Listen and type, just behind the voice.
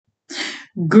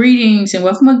Greetings and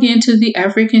welcome again to the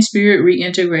African Spirit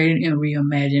Reintegrated and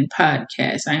Reimagined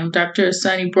podcast. I am Dr.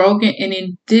 Sunny Brogan, and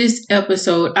in this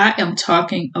episode, I am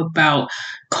talking about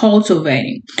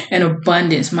cultivating an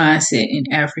abundance mindset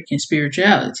in African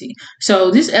spirituality.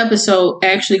 So, this episode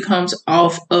actually comes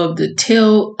off of the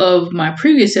tail of my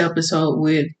previous episode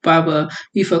with Baba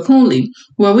Ifakunle,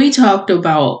 where we talked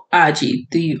about Aji,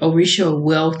 the Orisha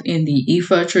wealth in the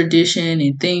Ifa tradition,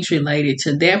 and things related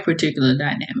to that particular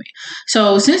dynamic.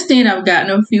 So since then, I've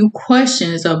gotten a few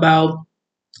questions about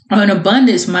an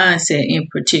abundance mindset in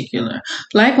particular.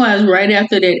 Likewise, right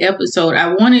after that episode,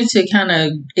 I wanted to kind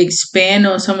of expand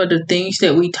on some of the things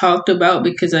that we talked about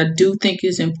because I do think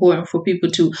it's important for people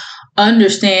to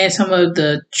understand some of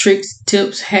the tricks,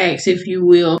 tips, hacks, if you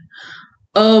will,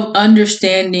 of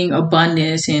understanding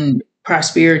abundance and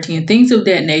prosperity and things of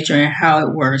that nature and how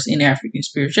it works in African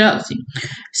spirituality.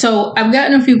 So I've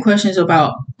gotten a few questions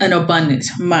about an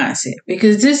abundance mindset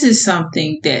because this is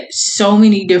something that so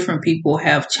many different people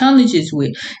have challenges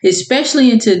with, especially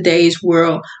in today's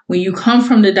world when you come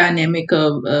from the dynamic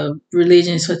of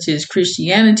religions such as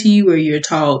Christianity, where you're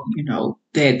taught,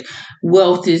 that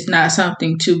wealth is not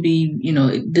something to be,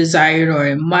 desired or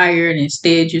admired.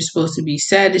 Instead, you're supposed to be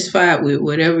satisfied with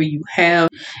whatever you have.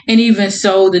 And even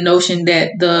so, the notion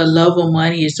that the love of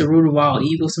money is the root of all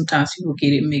evil. Sometimes people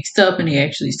get it mixed up and they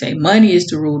actually say money is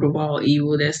the root of all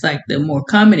evil. That's like the more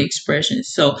common expression.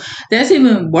 So that's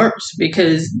even worse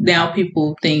because now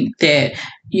people think that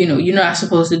you're not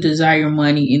supposed to desire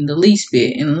money in the least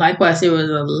bit. And likewise, there was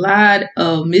a lot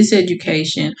of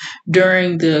miseducation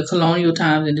during the colonial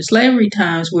times and the slavery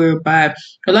times whereby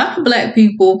a lot of Black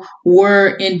people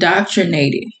were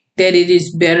indoctrinated that it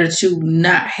is better to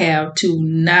not have, to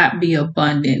not be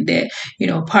abundant, that,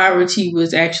 poverty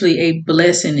was actually a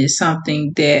blessing, is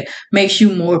something that makes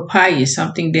you more pious,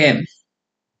 something that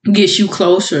gets you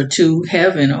closer to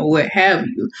heaven or what have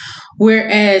you.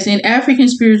 Whereas in African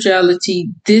spirituality,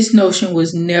 this notion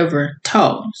was never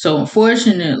taught. So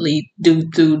unfortunately, due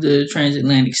to the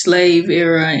transatlantic slave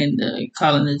era and the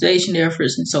colonization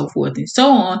efforts and so forth and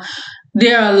so on,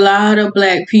 there are a lot of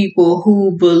Black people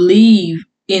who believe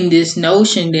in this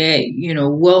notion that,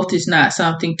 wealth is not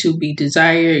something to be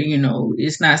desired,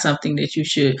 it's not something that you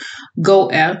should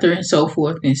go after and so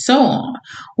forth and so on.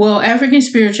 Well, African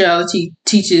spirituality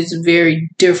teaches very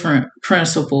different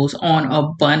principles on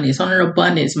abundance, on an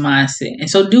abundance mindset. And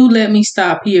so do let me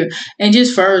stop here and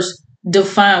just first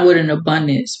define what an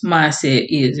abundance mindset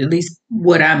is, at least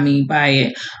what I mean by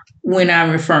it when I'm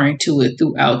referring to it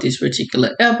throughout this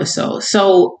particular episode.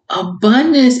 So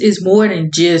abundance is more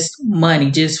than just money,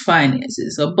 just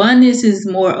finances. Abundance is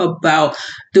more about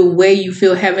the way you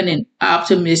feel, having an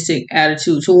optimistic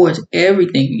attitude towards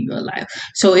everything in your life.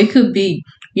 So it could be,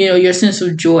 your sense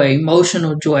of joy,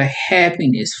 emotional joy,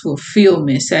 happiness,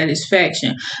 fulfillment,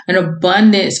 satisfaction, an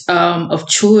abundance of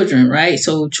children, right?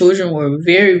 So children were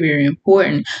very, very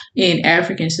important in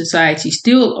African society,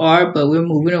 still are, but we're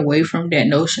moving away from that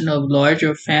notion of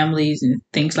larger families and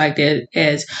things like that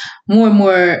as more and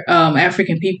more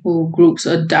African people groups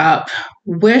adopt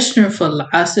Western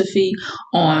philosophy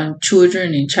on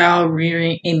children and child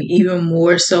rearing, and even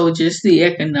more so just the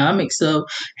economics of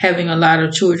having a lot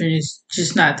of children is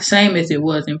just not the same as it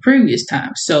was in previous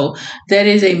times. So that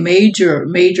is a major,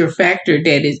 major factor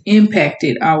that has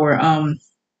impacted our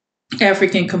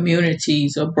African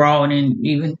communities abroad and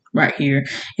even right here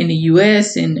in the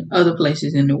U.S. and other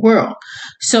places in the world.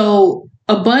 So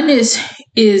abundance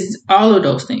is all of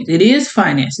those things. It is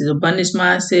finances. Abundance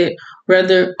mindset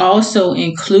rather also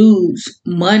includes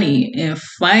money and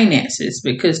finances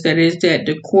because that is at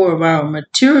the core of our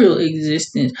material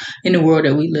existence in the world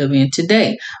that we live in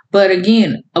today. But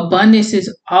again, abundance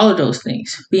is all of those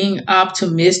things. Being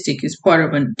optimistic is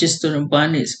part of just an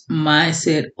abundance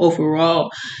mindset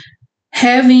overall.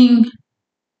 Having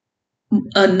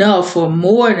enough or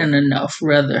more than enough,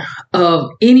 rather, of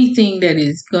anything that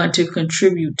is going to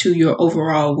contribute to your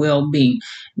overall well-being,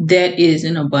 that is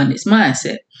an abundance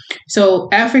mindset. So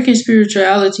African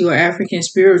spirituality or African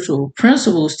spiritual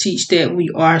principles teach that we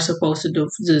are supposed to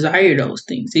desire those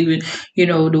things. Even,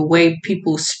 the way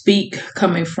people speak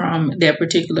coming from that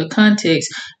particular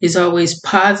context is always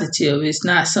positive. It's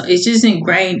not, it's just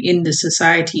ingrained in the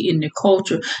society, in the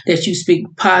culture that you speak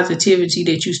positivity,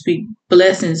 that you speak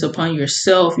blessings upon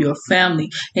yourself, your family,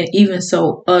 and even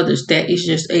so others. That is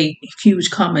just a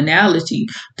huge commonality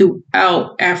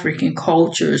throughout African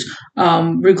cultures,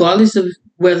 regardless of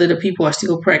whether the people are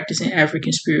still practicing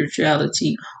African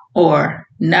spirituality or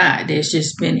not. There's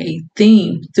just been a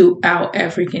theme throughout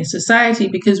African society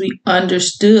because we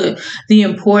understood the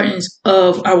importance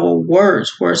of our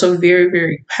words. Words are very,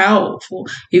 very powerful.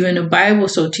 Even the Bible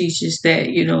so teaches that,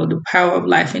 the power of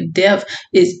life and death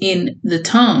is in the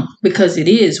tongue, because it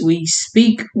is. We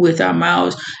speak with our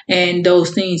mouths, and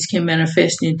those things can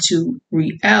manifest into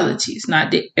reality. It's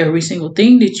not that every single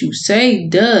thing that you say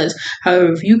does.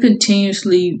 However, if you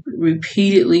continuously,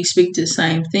 repeatedly speak the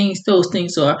same things, those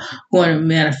things are going to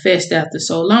manifest after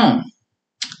so long.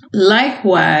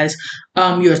 Likewise,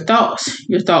 your thoughts.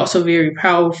 Your thoughts are very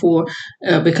powerful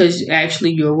because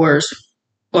actually your words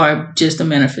are just a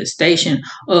manifestation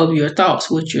of your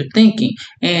thoughts, what you're thinking.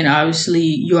 And obviously,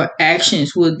 your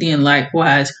actions would then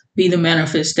likewise be the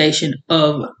manifestation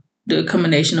of the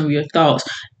combination of your thoughts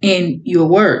and your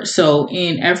words. So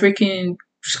in African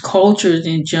cultures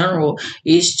in general,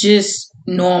 it's just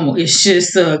normal. It's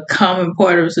just a common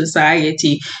part of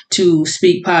society to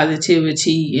speak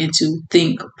positivity and to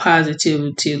think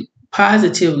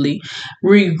positively,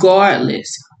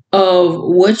 regardless of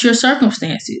what your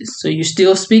circumstance is. So you're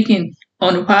still speaking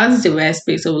on the positive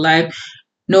aspects of life,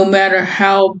 no matter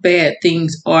how bad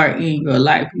things are in your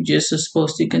life. You just are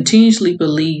supposed to continuously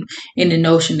believe in the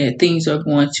notion that things are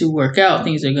going to work out,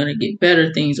 things are going to get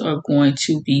better, things are going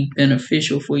to be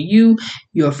beneficial for you,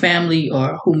 your family,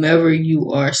 or whomever you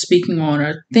are speaking on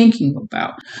or thinking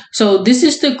about. So this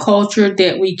is the culture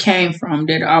that we came from,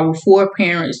 that our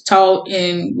foreparents taught,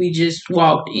 and we just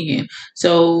walked in.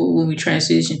 So when we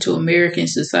transition to American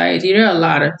society, there are a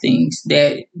lot of things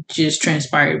that just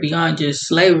transpired beyond just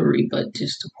slavery, but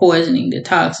just the poisoning, the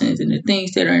toxins, and the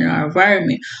things that are in our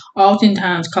environment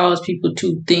oftentimes cause people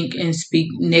to think and speak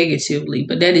negatively.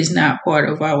 But that is not part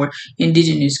of our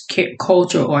indigenous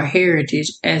culture or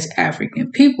heritage as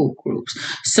African people groups.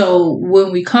 So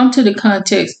when we come to the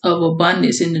context of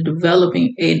abundance and the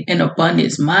developing an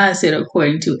abundance mindset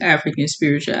according to African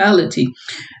spirituality,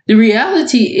 the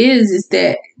reality is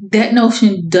that that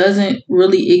notion doesn't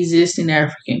really exist in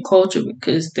African culture,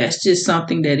 because that's just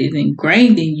something that is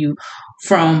ingrained in you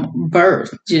from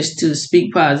birth, just to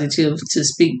speak positive, to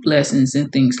speak blessings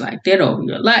and things like that over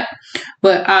your life.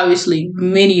 But obviously,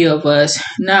 many of us,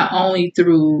 not only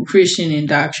through Christian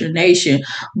indoctrination,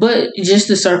 but just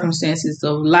the circumstances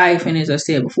of life, and as I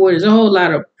said before, there's a whole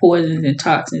lot of poisons and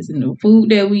toxins in the food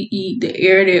that we eat, the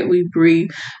air that we breathe,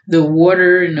 the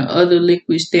water and the other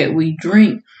liquids that we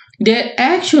drink, that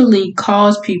actually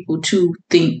cause people to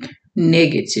think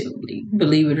negatively,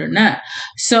 believe it or not.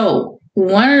 So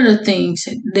one of the things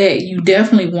that you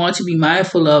definitely want to be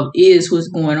mindful of is what's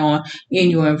going on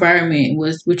in your environment,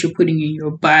 what you're putting in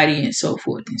your body, and so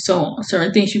forth and so on.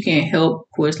 Certain things you can't help,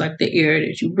 of course, like the air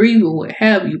that you breathe or what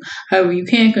have you. However, you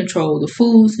can control the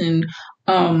foods and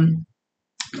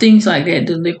things like that,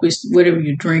 the liquids, whatever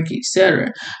you drink,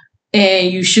 etc.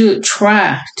 And you should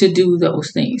try to do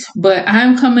those things. But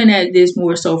I'm coming at this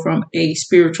more so from a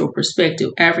spiritual perspective,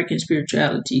 African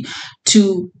spirituality,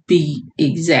 to be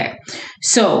exact.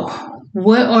 So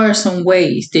what are some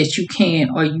ways that you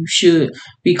can or you should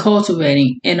be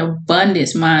cultivating an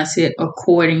abundance mindset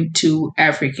according to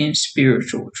African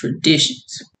spiritual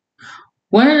traditions?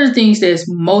 One of the things that's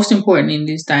most important in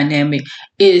this dynamic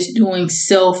is doing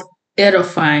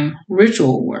self-edifying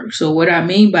ritual work. So what I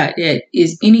mean by that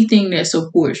is anything that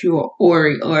supports your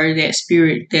ori, or that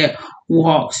spirit that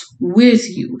walks with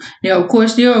you. Now, of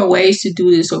course, there are ways to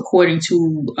do this according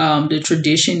to the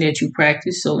tradition that you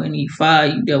practice. So in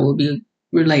Ifa, that will be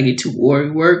related to ori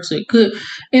work. So it could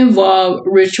involve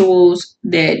rituals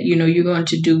that, you're going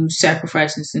to do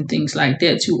sacrifices and things like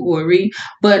that to ori,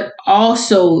 but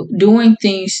also doing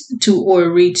things to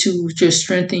ori to just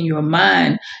strengthen your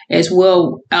mind as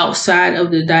well, outside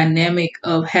of the dynamic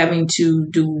of having to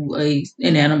do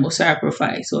an animal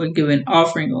sacrifice or give an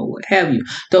offering or what have you.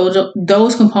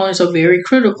 Those components are very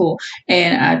critical,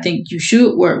 and I think you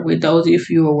should work with those if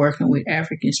you are working with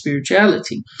African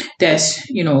spirituality. That's,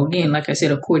 again, like I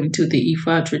said, according to the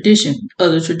Ifa tradition.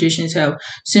 Other traditions have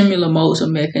similar modes or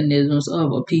mechanisms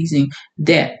of appeasing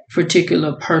that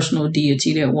particular personal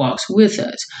deity that walks with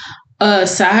us.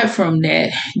 Aside from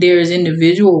that, there is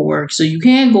individual work. So you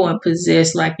can go and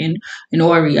possess like an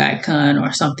Ori icon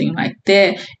or something like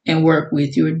that and work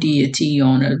with your deity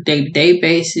on a day-to-day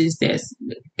basis. That's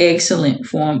excellent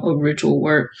form of ritual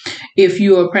work. If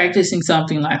you are practicing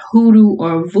something like hoodoo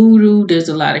or voodoo, there's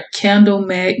a lot of candle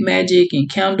magic and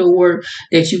candle work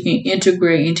that you can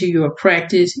integrate into your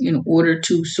practice in order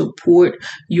to support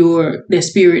the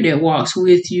spirit that walks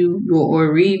with you, your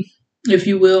Ori, if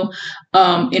you will,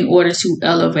 in order to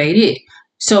elevate it.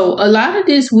 So a lot of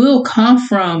this will come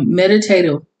from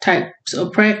meditative types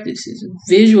of practices,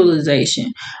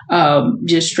 visualization,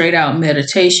 just straight out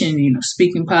meditation,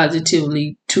 speaking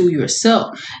positively to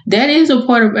yourself. That is a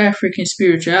part of African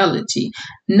spirituality.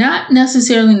 Not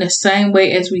necessarily in the same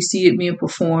way as we see it being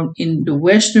performed in the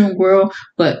Western world,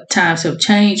 but times have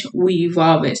changed. We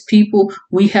evolve as people.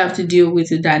 We have to deal with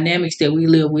the dynamics that we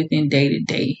live with in day to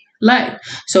day life.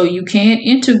 So you can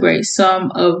integrate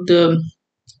some of the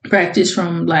practice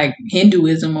from like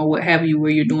Hinduism or what have you,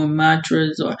 where you're doing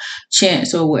mantras or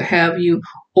chants or what have you,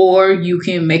 or you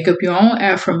can make up your own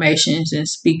affirmations and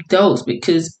speak those,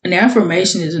 because an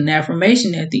affirmation is an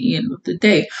affirmation at the end of the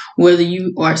day, whether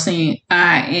you are saying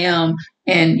I am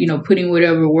and putting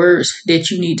whatever words that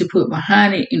you need to put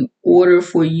behind it in order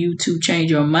for you to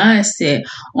change your mindset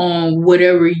on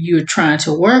whatever you're trying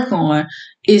to work on.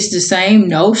 It's the same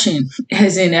notion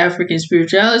as in African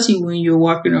spirituality when you're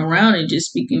walking around and just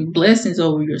speaking blessings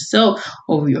over yourself,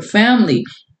 over your family,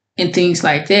 and things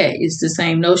like that. It's the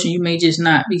same notion. You may just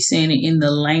not be saying it in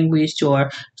the language or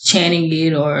chanting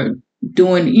it or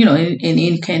doing, an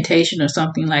incantation or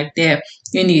something like that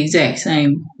in the exact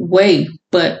same way,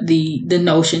 but the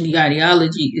notion, the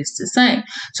ideology is the same.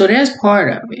 So that's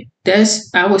part of it. That's,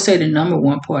 I would say, the number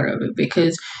one part of it,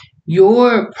 because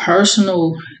your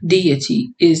personal deity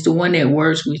is the one that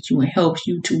works with you and helps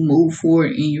you to move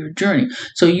forward in your journey.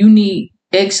 So you need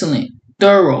excellent,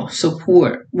 thorough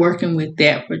support working with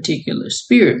that particular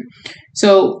spirit.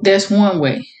 So that's one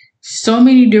way. So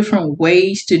many different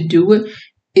ways to do it.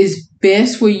 It's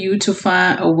best for you to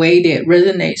find a way that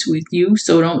resonates with you.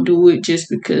 So don't do it just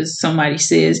because somebody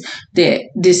says that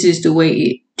this is the way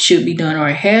it should be done or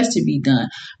it has to be done,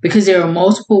 because there are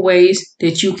multiple ways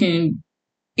that you can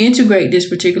integrate this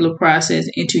particular process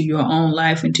into your own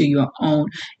life, into your own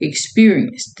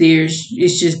experience.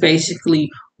 It's just basically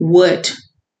what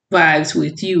vibes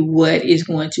with you, what is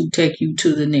going to take you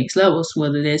to the next levels,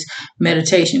 whether that's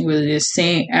meditation, whether it's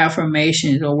saying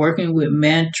affirmations or working with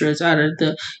mantras out of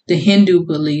the Hindu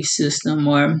belief system,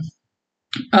 or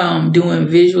doing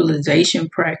visualization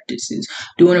practices,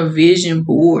 doing a vision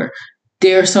board.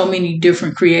 There are so many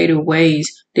different creative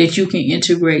ways that you can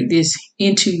integrate this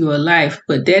into your life.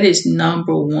 But that is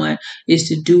number one, is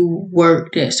to do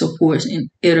work that supports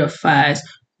and edifies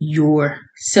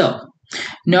yourself.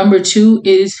 Number two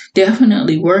is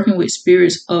definitely working with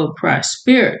spirits of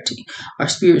prosperity or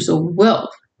spirits of wealth.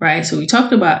 Right. So we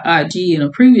talked about IG in a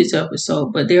previous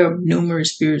episode, but there are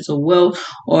numerous spirits of wealth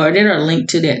or that are linked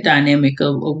to that dynamic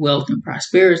of wealth and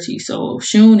prosperity. So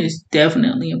Shun is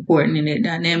definitely important in that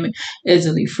dynamic.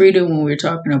 Ezeli Frida, when we're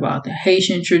talking about the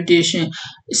Haitian tradition,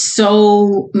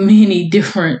 so many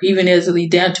different, even Ezeli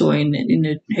Dantoy in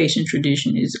the Haitian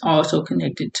tradition is also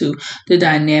connected to the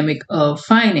dynamic of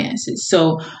finances.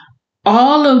 So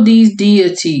all of these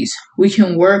deities, we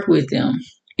can work with them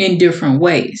in different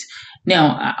ways.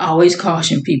 Now, I always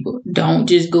caution people, don't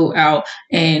just go out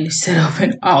and set up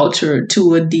an altar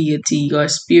to a deity or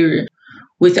spirit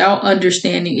without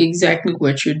understanding exactly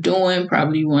what you're doing.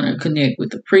 Probably you want to connect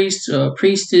with a priest or a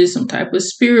priestess, some type of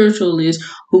spiritualist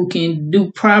who can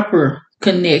do proper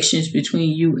connections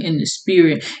between you and the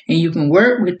spirit, and you can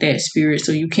work with that spirit.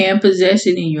 So you can possess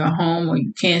it in your home, or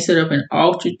you can set up an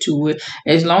altar to it,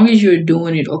 as long as you're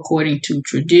doing it according to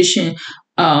tradition.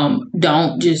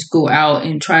 Don't just go out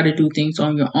and try to do things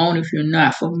on your own if you're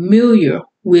not familiar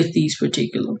with these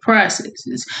particular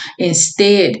processes.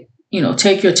 Instead,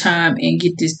 take your time and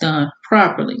get this done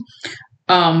properly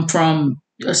from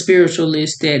a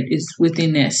spiritualist that is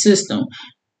within that system.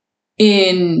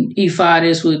 In Ifa,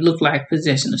 this would look like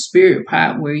possessing a spirit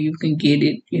pot, where you can get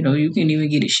it, you can even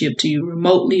get it shipped to you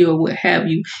remotely or what have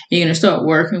you. You're going to start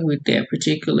working with that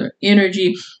particular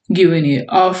energy, giving it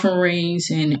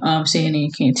offerings and saying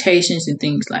incantations and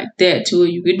things like that to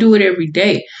it. You can do it every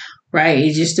day, right?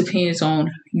 It just depends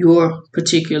on your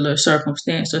particular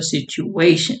circumstance or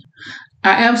situation.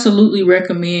 I absolutely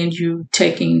recommend you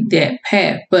taking that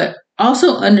path, but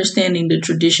also understanding the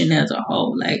tradition as a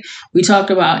whole. Like we talked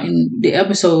about in the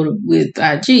episode with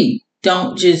IG,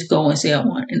 don't just go and say I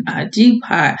want an IG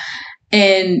pot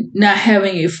and not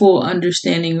having a full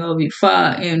understanding of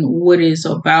Ifa and what it's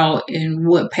about and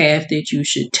what path that you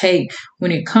should take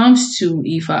when it comes to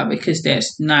Ifa, because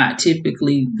that's not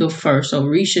typically the first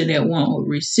Orisha that one will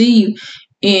receive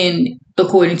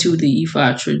according to the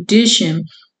Ifa tradition,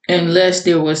 unless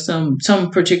there was some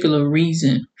particular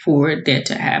reason for that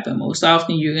to happen. Most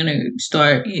often you're going to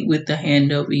start with the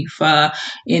hand of Ifa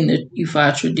in the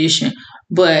Ifa tradition,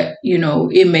 but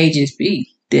it may just be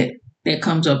that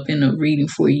comes up in a reading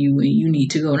for you and you need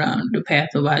to go down the path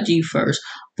of IG first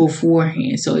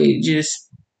beforehand. So it just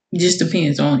It just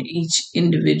depends on each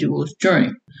individual's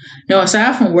journey. Now,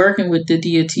 aside from working with the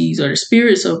deities or the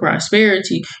spirits of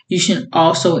prosperity, you should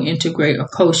also integrate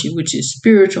Okoshi, which is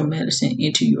spiritual medicine,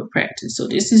 into your practice. So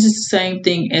this is the same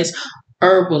thing as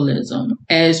herbalism,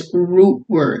 as root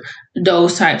work,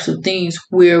 those types of things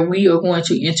where we are going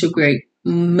to integrate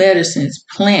medicines,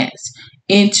 plants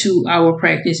into our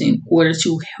practice in order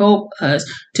to help us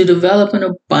to develop an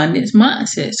abundance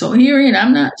mindset. So herein,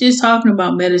 I'm not just talking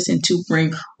about medicine to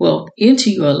bring wealth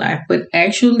into your life, but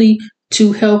actually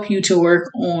to help you to work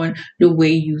on the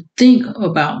way you think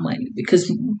about money, because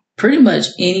pretty much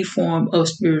any form of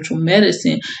spiritual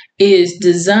medicine is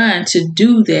designed to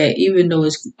do that, even though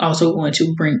it's also going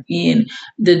to bring in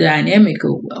the dynamic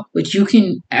of wealth. But you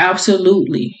can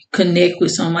absolutely connect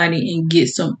with somebody and get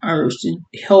some herbs to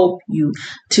help you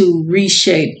to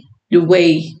reshape the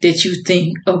way that you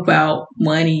think about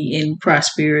money and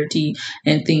prosperity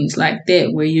and things like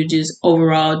that, where you just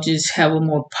overall just have a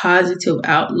more positive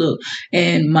outlook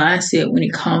and mindset when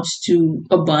it comes to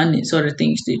abundance or the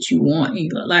things that you want in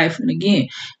your life. And again,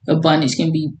 abundance can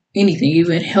be anything,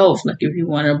 even health. Like if you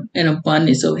want an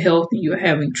abundance of health and you're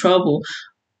having trouble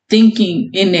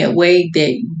thinking in that way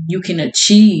that you can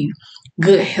achieve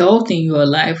good health in your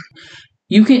life,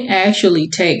 you can actually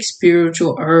take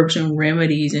spiritual herbs and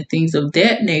remedies and things of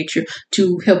that nature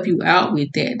to help you out with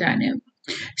that dynamic.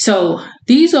 So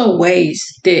these are ways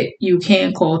that you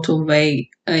can cultivate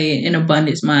an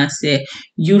abundance mindset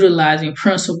utilizing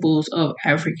principles of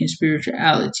African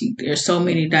spirituality. There's so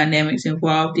many dynamics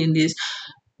involved in this.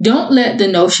 Don't let the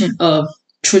notion of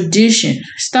tradition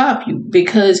stop you,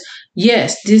 because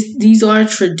yes, these are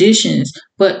traditions,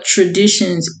 but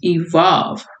traditions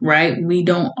evolve, right? We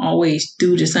don't always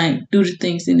do the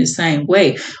things in the same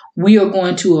way. We are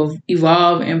going to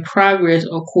evolve and progress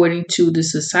according to the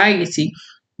society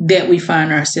that we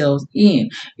find ourselves in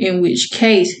which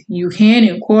case you can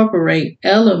incorporate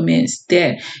elements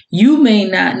that you may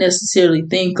not necessarily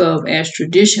think of as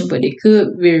tradition, but it could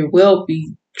very well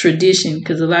be tradition,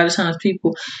 because a lot of times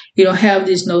people have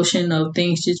this notion of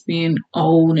things just being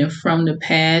old and from the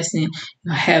past and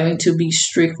having to be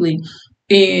strictly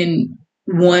in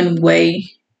one way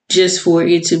just for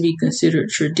it to be considered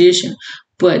tradition.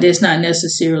 But that's not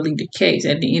necessarily the case.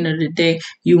 At the end of the day,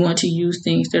 you want to use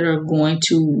things that are going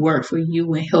to work for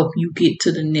you and help you get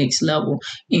to the next level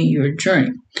in your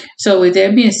journey. So with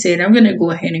that being said, I'm going to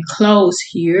go ahead and close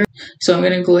here. So I'm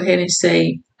going to go ahead and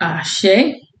say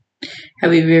Ashe.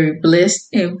 Have a very blessed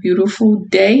and beautiful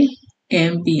day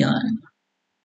and beyond.